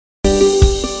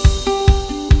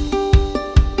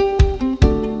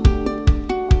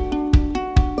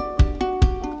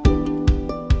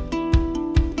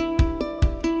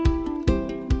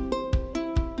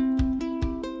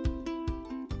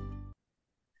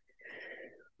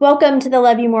Welcome to the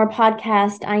Love You More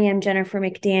podcast. I am Jennifer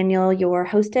McDaniel, your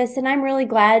hostess, and I'm really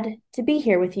glad to be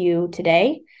here with you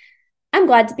today. I'm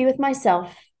glad to be with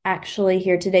myself actually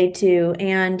here today too.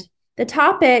 And the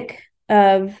topic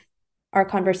of our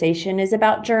conversation is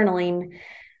about journaling.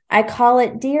 I call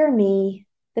it Dear Me,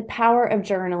 the Power of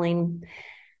Journaling.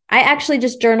 I actually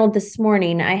just journaled this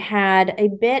morning. I had a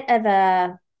bit of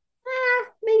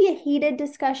maybe a heated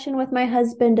discussion with my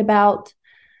husband about,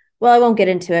 well, I won't get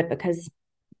into it because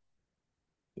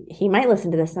he might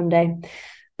listen to this someday.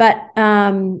 But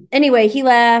anyway, he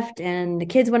left and the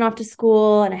kids went off to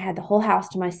school and I had the whole house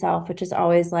to myself, which is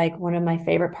always like one of my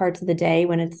favorite parts of the day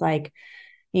when it's like,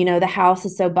 the house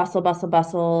is so bustle, bustle,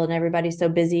 bustle, and everybody's so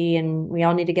busy and we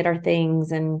all need to get our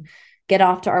things and get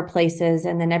off to our places.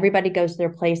 And then everybody goes to their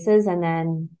places. And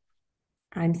then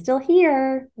I'm still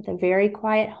here with a very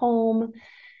quiet home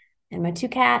and my two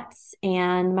cats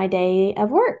and my day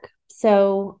of work.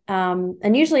 So,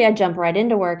 and usually I jump right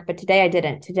into work, but today I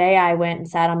didn't. Today I went and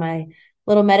sat on my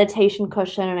little meditation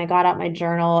cushion and I got out my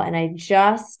journal and I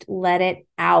just let it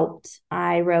out.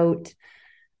 I wrote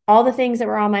all the things that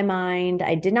were on my mind.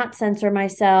 I did not censor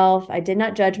myself. I did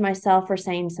not judge myself for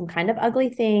saying some kind of ugly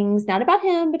things, not about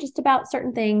him, but just about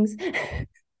certain things.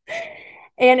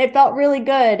 And it felt really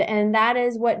good. And that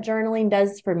is what journaling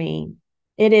does for me.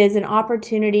 It is an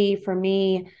opportunity for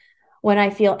me when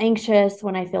I feel anxious,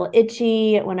 when I feel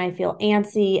itchy, when I feel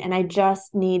antsy, and I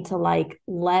just need to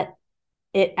let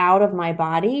it out of my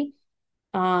body.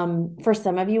 For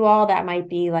some of you all, that might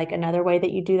be like another way that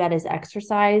you do that is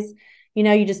exercise.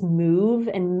 You just move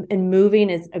and moving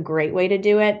is a great way to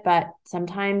do it. But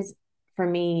sometimes for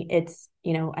me, it's,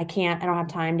 I don't have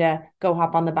time to go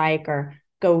hop on the bike or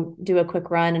go do a quick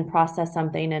run and process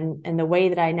something. And the way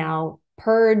that I now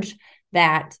purge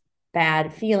that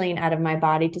bad feeling out of my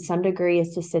body to some degree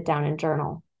is to sit down and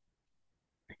journal.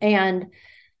 And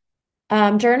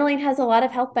journaling has a lot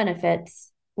of health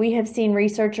benefits. We have seen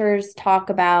researchers talk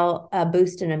about a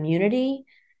boost in immunity,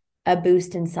 a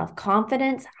boost in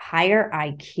self-confidence, higher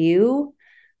IQ,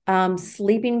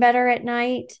 sleeping better at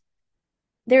night.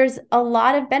 There's a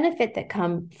lot of benefit that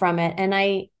come from it. And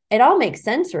it all makes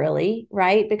sense really,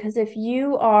 right? Because if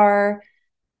you are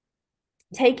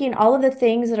taking all of the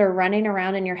things that are running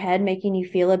around in your head, making you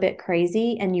feel a bit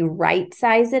crazy, and you right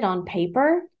size it on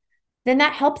paper, then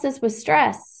that helps us with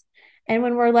stress. And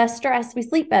when we're less stressed, we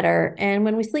sleep better. And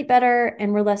when we sleep better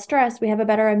and we're less stressed, we have a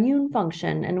better immune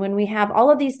function. And when we have all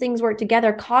of these things work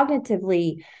together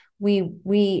cognitively,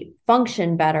 we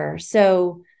function better.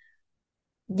 So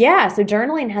yeah, so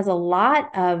journaling has a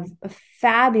lot of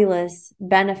fabulous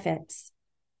benefits.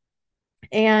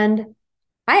 And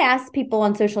I asked people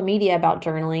on social media about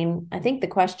journaling. I think the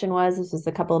question was, this was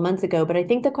a couple of months ago, but I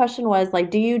think the question was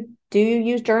like, do you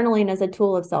use journaling as a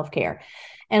tool of self-care?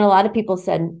 And a lot of people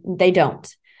said they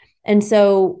don't. And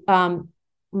so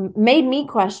made me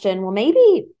question, well,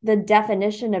 maybe the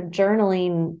definition of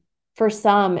journaling for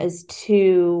some is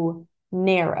too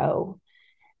narrow.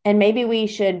 And maybe we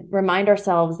should remind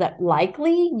ourselves that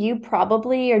likely you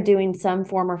probably are doing some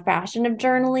form or fashion of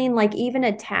journaling, like even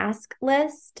a task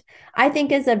list, I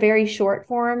think is a very short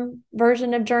form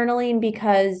version of journaling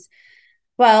because,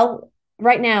 well,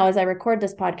 right now, as I record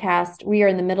this podcast, we are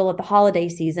in the middle of the holiday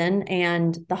season,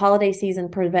 and the holiday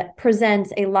season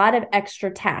presents a lot of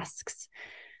extra tasks.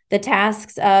 The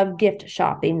tasks of gift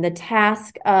shopping, the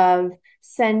task of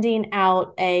sending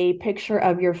out a picture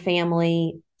of your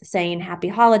family saying happy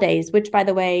holidays, which by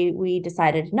the way, we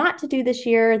decided not to do this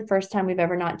year. The first time we've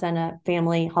ever not done a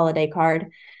family holiday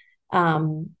card.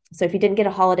 So if you didn't get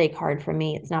a holiday card from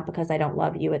me, it's not because I don't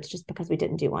love you. It's just because we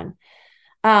didn't do one.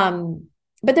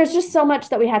 But there's just so much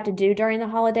that we have to do during the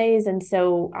holidays. And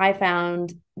so I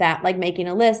found that like making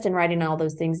a list and writing all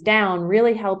those things down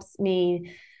really helps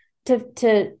me to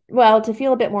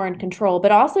feel a bit more in control,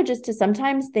 but also just to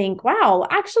sometimes think, wow,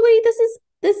 actually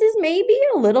this is maybe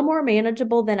a little more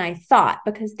manageable than I thought,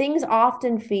 because things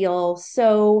often feel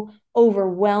so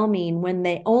overwhelming when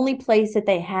the only place that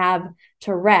they have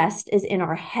to rest is in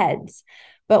our heads.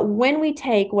 But when we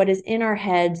take what is in our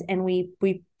heads and we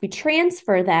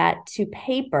transfer that to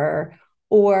paper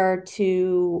or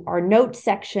to our note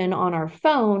section on our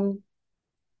phone,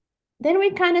 then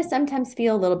we kind of sometimes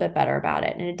feel a little bit better about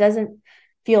it. And it doesn't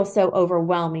feel so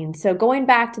overwhelming. So going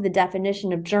back to the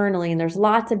definition of journaling, there's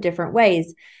lots of different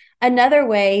ways. Another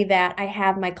way that I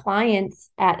have my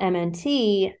clients at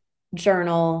MNT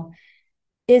journal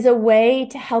is a way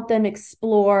to help them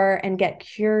explore and get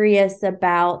curious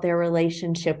about their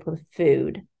relationship with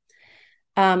food.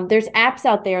 There's apps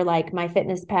out there like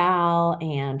MyFitnessPal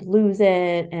and Lose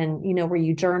It, and where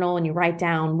you journal and you write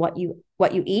down what you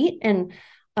eat. And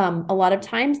A lot of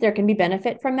times there can be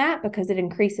benefit from that because it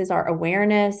increases our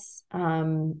awareness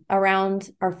around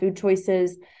our food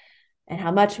choices and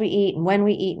how much we eat and when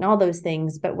we eat and all those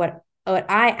things. But what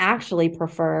I actually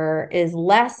prefer is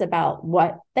less about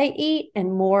what they eat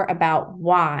and more about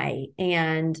why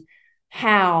and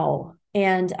how.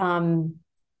 And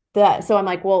so I'm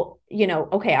like, well,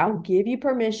 okay, I'll give you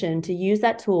permission to use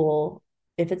that tool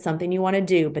if it's something you want to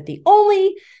do. But the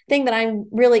only thing that I'm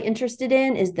really interested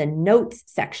in is the notes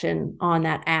section on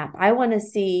that app. I want to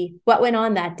see what went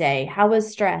on that day. How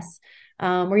was stress?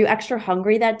 Were you extra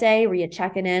hungry that day? Were you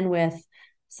checking in with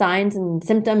signs and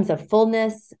symptoms of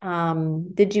fullness?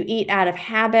 Did you eat out of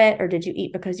habit or did you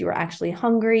eat because you were actually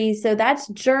hungry? So that's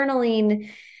journaling.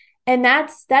 And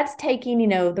that's taking,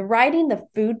 the writing the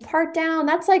food part down.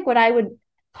 That's like what I would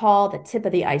call the tip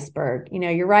of the iceberg.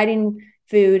 You're writing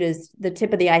food is the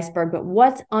tip of the iceberg, but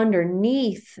what's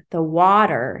underneath the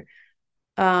water,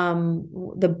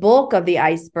 the bulk of the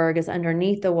iceberg is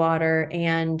underneath the water.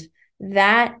 And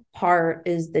that part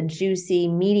is the juicy,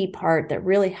 meaty part that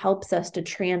really helps us to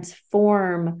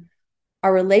transform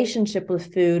our relationship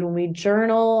with food when we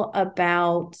journal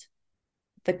about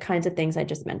the kinds of things I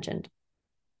just mentioned.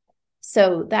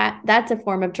 So that's a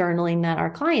form of journaling that our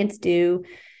clients do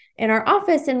in our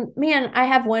office. And man, I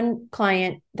have one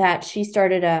client that she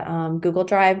started a Google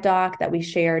Drive doc that we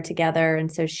share together.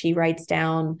 And so she writes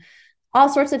down all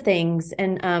sorts of things.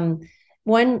 And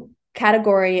one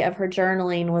category of her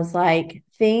journaling was like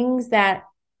things that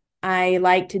I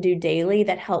like to do daily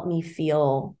that help me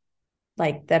feel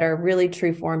like that are really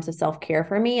true forms of self-care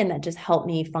for me and that just help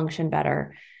me function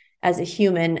better as a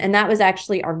human. And that was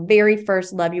actually our very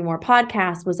first Love You More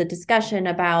podcast, was a discussion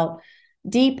about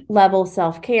deep level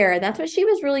self-care. And that's what she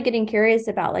was really getting curious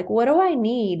about. Like, what do I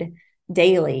need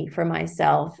daily for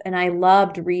myself? And I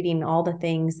loved reading all the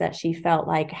things that she felt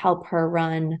like help her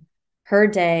run her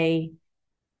day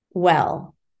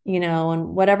well, and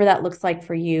whatever that looks like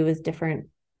for you is different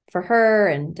for her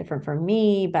and different for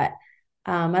me. But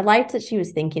I liked that she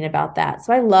was thinking about that.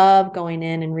 So I love going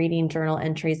in and reading journal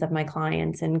entries of my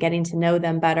clients and getting to know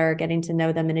them better, getting to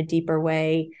know them in a deeper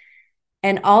way.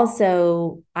 And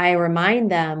also, I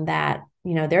remind them that,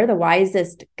 they're the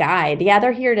wisest guide. Yeah,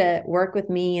 they're here to work with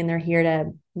me and they're here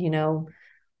to,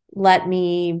 let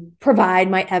me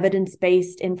provide my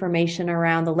evidence-based information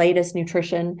around the latest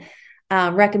nutrition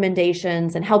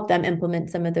recommendations and help them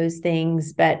implement some of those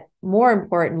things. But more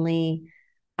importantly,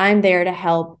 I'm there to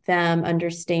help them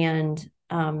understand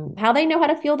how they know how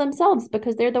to feel themselves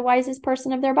because they're the wisest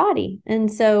person of their body.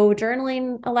 And so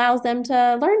journaling allows them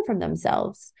to learn from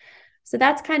themselves. So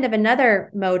that's kind of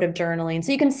another mode of journaling.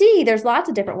 So you can see there's lots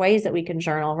of different ways that we can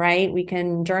journal, right? We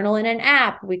can journal in an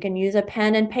app. We can use a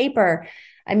pen and paper.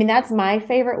 I mean, that's my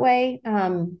favorite way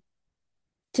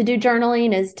to do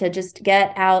journaling, is to just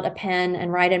get out a pen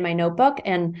and write in my notebook.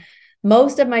 And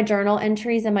most of my journal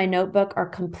entries in my notebook are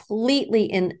completely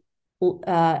in oh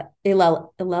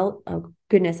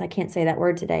goodness, I can't say that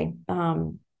word today.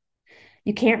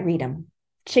 You can't read them.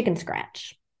 Chicken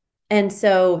scratch. And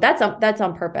so that's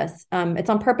on purpose. It's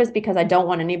on purpose because I don't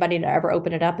want anybody to ever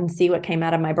open it up and see what came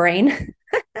out of my brain.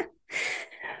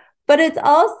 But it's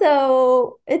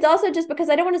also just because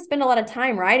I don't want to spend a lot of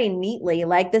time writing neatly.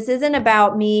 Like, this isn't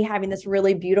about me having this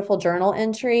really beautiful journal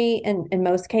entry in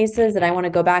most cases that I want to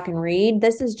go back and read.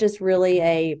 This is just really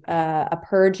a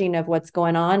purging of what's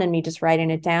going on and me just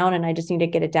writing it down. And I just need to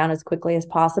get it down as quickly as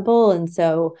possible. And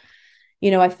so,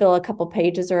 I fill a couple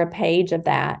pages or a page of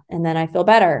that, and then I feel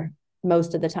better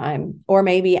most of the time. Or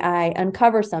maybe I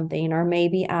uncover something, or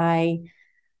maybe I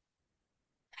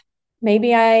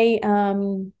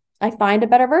find a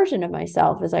better version of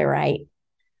myself as I write.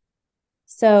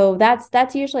 So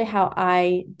that's usually how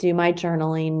I do my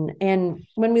journaling. And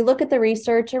when we look at the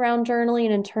research around journaling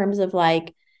in terms of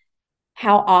like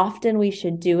how often we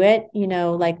should do it,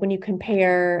 like when you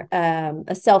compare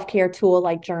a self-care tool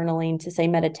like journaling to, say,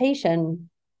 meditation,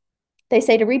 they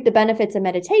say to reap the benefits of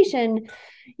meditation,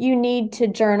 you need to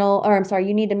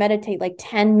you need to meditate like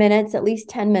 10 minutes, at least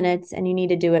 10 minutes, and you need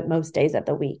to do it most days of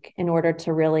the week in order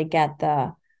to really get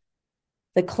the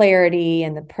clarity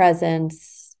and the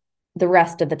presence the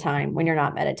rest of the time when you're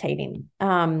not meditating.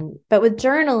 But with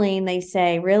journaling, they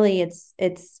say really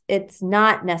it's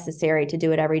not necessary to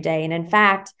do it every day. And in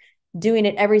fact, doing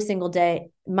it every single day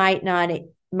might not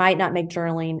make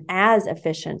journaling as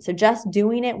efficient. So just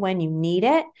doing it when you need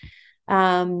it.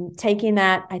 Taking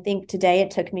that, I think today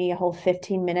it took me a whole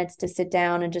 15 minutes to sit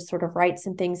down and just sort of write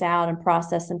some things out and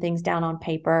process some things down on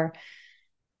paper.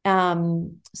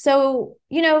 So,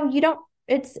 you don't,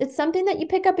 it's something that you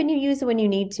pick up and you use when you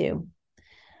need to.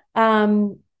 I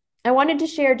wanted to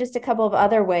share just a couple of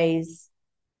other ways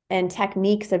and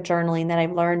techniques of journaling that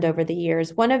I've learned over the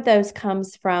years. One of those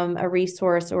comes from a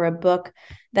resource or a book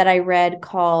that I read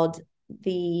called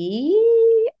The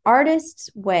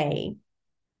Artist's Way.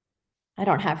 I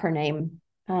don't have her name.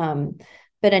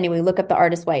 But anyway, look up The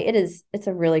Artist's Way. It's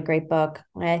a really great book.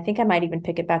 I think I might even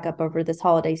pick it back up over this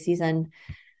holiday season.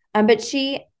 But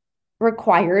she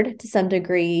required to some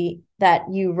degree that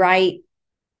you write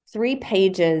 3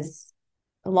 pages,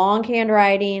 long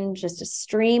handwriting, just a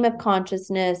stream of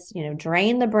consciousness,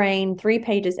 drain the brain, 3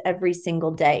 pages every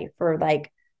single day for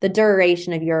like the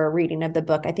duration of your reading of the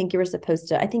book. I think it was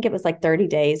like 30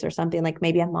 days or something, like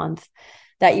maybe a month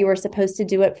that you were supposed to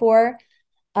do it for.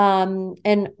 And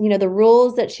the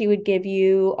rules that she would give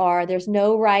you are there's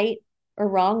no right or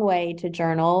wrong way to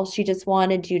journal. She just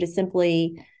wanted you to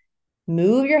simply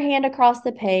move your hand across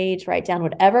the page, write down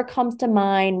whatever comes to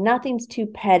mind. Nothing's too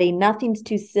petty, nothing's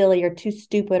too silly or too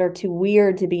stupid or too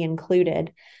weird to be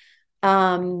included.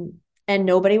 And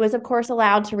nobody was, of course,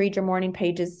 allowed to read your morning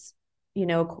pages,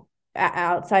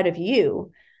 outside of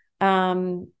you.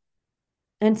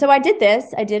 And so I did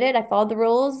this. I did it. I followed the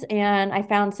rules, and I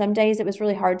found some days it was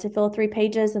really hard to fill 3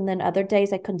 pages. And then other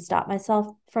days I couldn't stop myself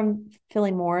from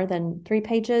filling more than 3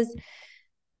 pages.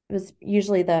 It was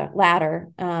usually the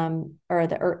latter, or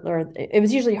it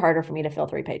was usually harder for me to fill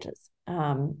 3 pages.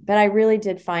 But I really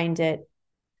did find it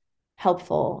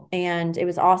helpful, and it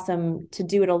was awesome to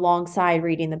do it alongside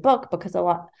reading the book, because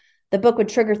the book would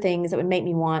trigger things that would make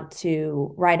me want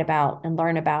to write about and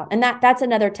learn about. And that's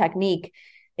another technique,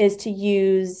 is to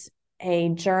use a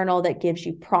journal that gives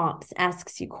you prompts,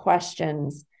 asks you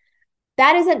questions.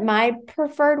 That isn't my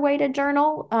preferred way to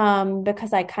journal,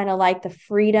 because I kind of like the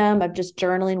freedom of just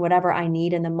journaling whatever I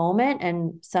need in the moment,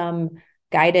 and some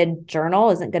guided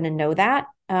journal isn't going to know that.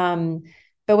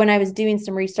 But when I was doing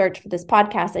some research for this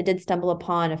podcast, I did stumble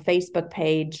upon a Facebook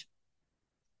page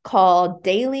called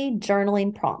Daily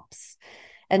Journaling Prompts.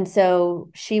 And so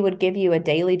she would give you a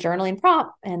daily journaling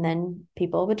prompt, and then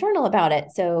people would journal about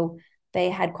it. So they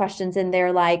had questions in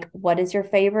there like, what is your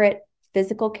favorite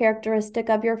physical characteristic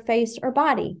of your face or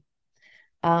body?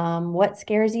 What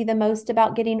scares you the most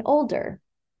about getting older?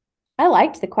 I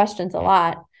liked the questions a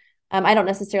lot. I don't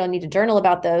necessarily need to journal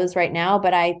about those right now,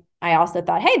 but I also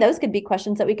thought, hey, those could be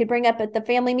questions that we could bring up at the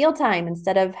family mealtime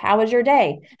instead of how was your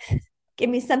day? Give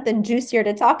me something juicier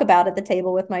to talk about at the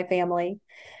table with my family.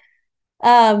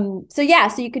 So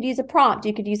you could use a prompt.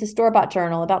 You could use a store-bought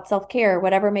journal about self-care,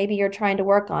 whatever maybe you're trying to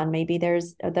work on. Maybe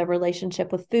there's the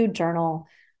relationship with food journal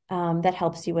that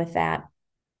helps you with that.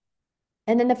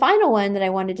 And then the final one that I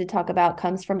wanted to talk about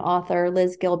comes from author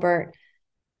Liz Gilbert.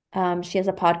 She has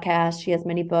a podcast. She has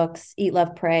many books. Eat,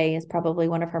 Love, Pray is probably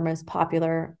one of her most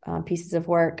popular pieces of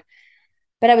work.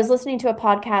 But I was listening to a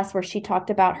podcast where she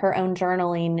talked about her own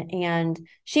journaling, and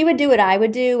she would do what I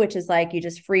would do, which is like you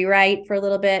just free write for a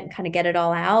little bit and kind of get it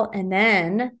all out. And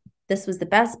then this was the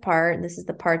best part. And this is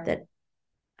the part that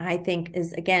I think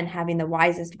is, again, having the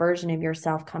wisest version of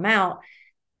yourself come out,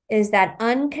 is that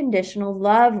unconditional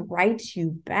love writes you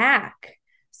back.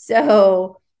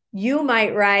 So you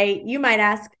might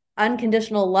ask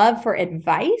unconditional love for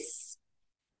advice,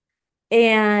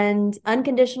 and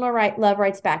unconditional love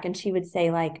writes back. And she would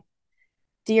say, like,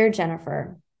 dear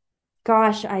Jennifer,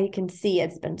 gosh, I can see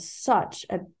it's been such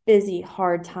a busy,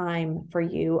 hard time for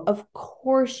you. Of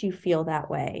course you feel that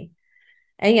way.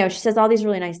 And, she says all these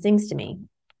really nice things to me.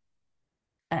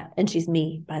 And she's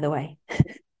me, by the way.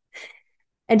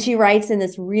 And she writes in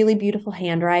this really beautiful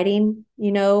handwriting,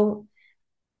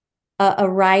 a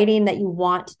writing that you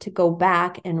want to go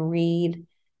back and read.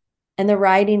 And the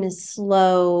writing is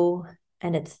slow,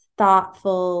 and it's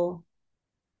thoughtful,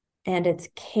 and it's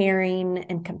caring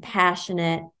and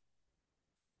compassionate.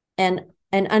 And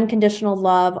unconditional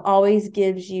love always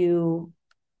gives you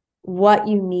what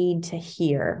you need to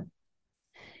hear.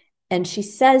 And she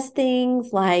says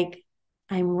things like,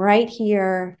 I'm right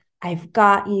here. I've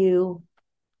got you.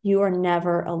 You are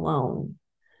never alone.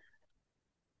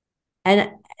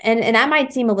 And that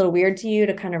might seem a little weird to you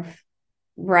to kind of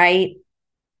write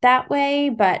that way,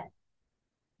 but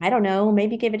I don't know,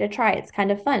 maybe give it a try. It's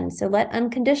kind of fun. So let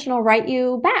unconditional write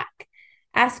you back.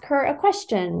 Ask her a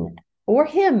question, or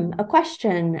him a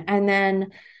question, and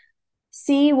then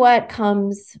see what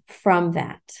comes from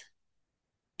that.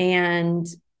 And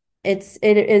it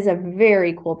is a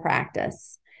very cool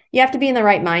practice. You have to be in the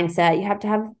right mindset. You have to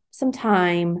have some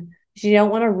time. You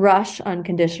don't want to rush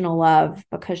unconditional love,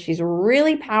 because she's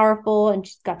really powerful and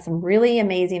she's got some really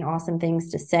amazing, awesome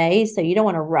things to say. So you don't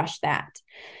want to rush that.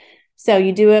 So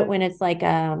you do it when it's like,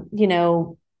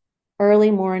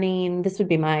 early morning. This would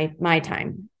be my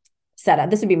time setup.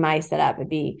 This would be my setup. It'd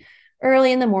be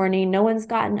early in the morning. No one's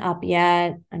gotten up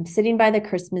yet. I'm sitting by the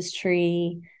Christmas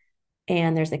tree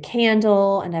and there's a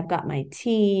candle and I've got my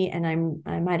tea and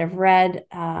I might have read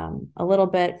a little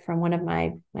bit from one of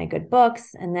my good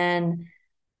books, and then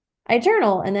I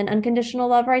journal, and then Unconditional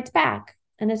Love writes back.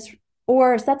 And it's,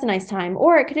 or so that's a nice time.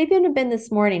 Or it could even have been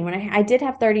this morning when I did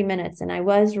have 30 minutes and I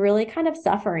was really kind of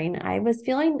suffering. I was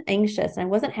feeling anxious and I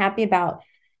wasn't happy about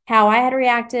how I had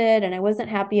reacted. And I wasn't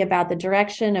happy about the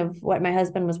direction of what my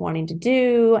husband was wanting to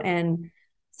do. And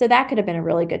so that could have been a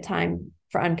really good time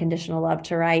for Unconditional Love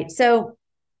to write. So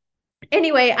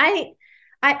anyway, I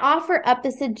offer up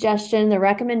the suggestion, the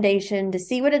recommendation to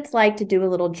see what it's like to do a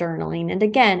little journaling. And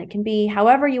again, it can be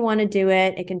however you want to do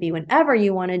it. It can be whenever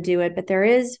you want to do it, but there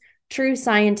is true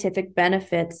scientific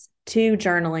benefits to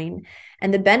journaling.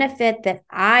 And the benefit that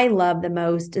I love the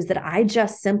most is that I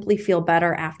just simply feel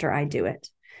better after I do it.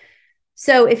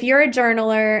 So if you're a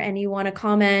journaler and you want to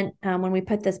comment when we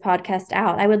put this podcast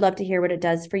out, I would love to hear what it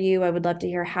does for you. I would love to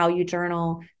hear how you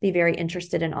journal, be very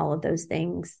interested in all of those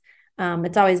things.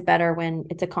 It's always better when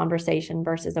it's a conversation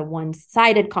versus a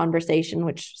one-sided conversation,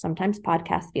 which sometimes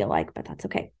podcasts feel like, but that's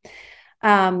okay.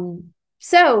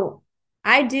 So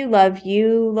I do love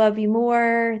you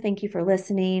more. Thank you for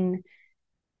listening.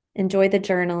 Enjoy the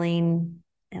journaling,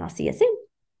 and I'll see you soon.